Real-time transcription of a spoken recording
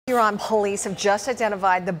Huron police have just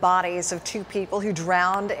identified the bodies of two people who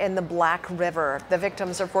drowned in the Black River. The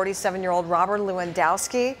victims are 47-year-old Robert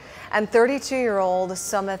Lewandowski and 32-year-old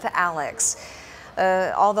Sumith Alex.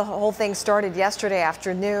 The whole thing started yesterday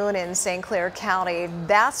afternoon in St. Clair County.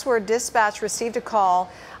 That's where dispatch received a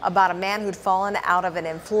call about a man who'd fallen out of an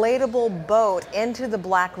inflatable boat into the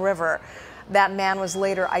Black River. That man was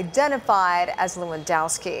later identified as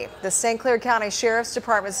Lewandowski. The St. Clair County Sheriff's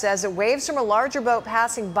Department says that waves from a larger boat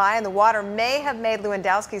passing by in the water may have made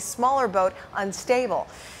Lewandowski's smaller boat unstable.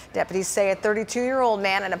 Deputies say a 32-year-old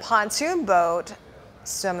man in a pontoon boat,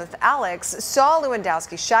 Sumith Alex, saw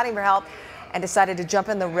Lewandowski shouting for help and decided to jump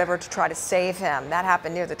in the river to try to save him. That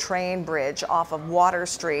happened near the train bridge off of Water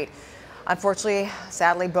Street. Unfortunately,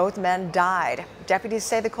 sadly, both men died. Deputies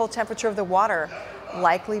say the cold temperature of the water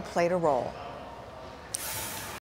likely played a role.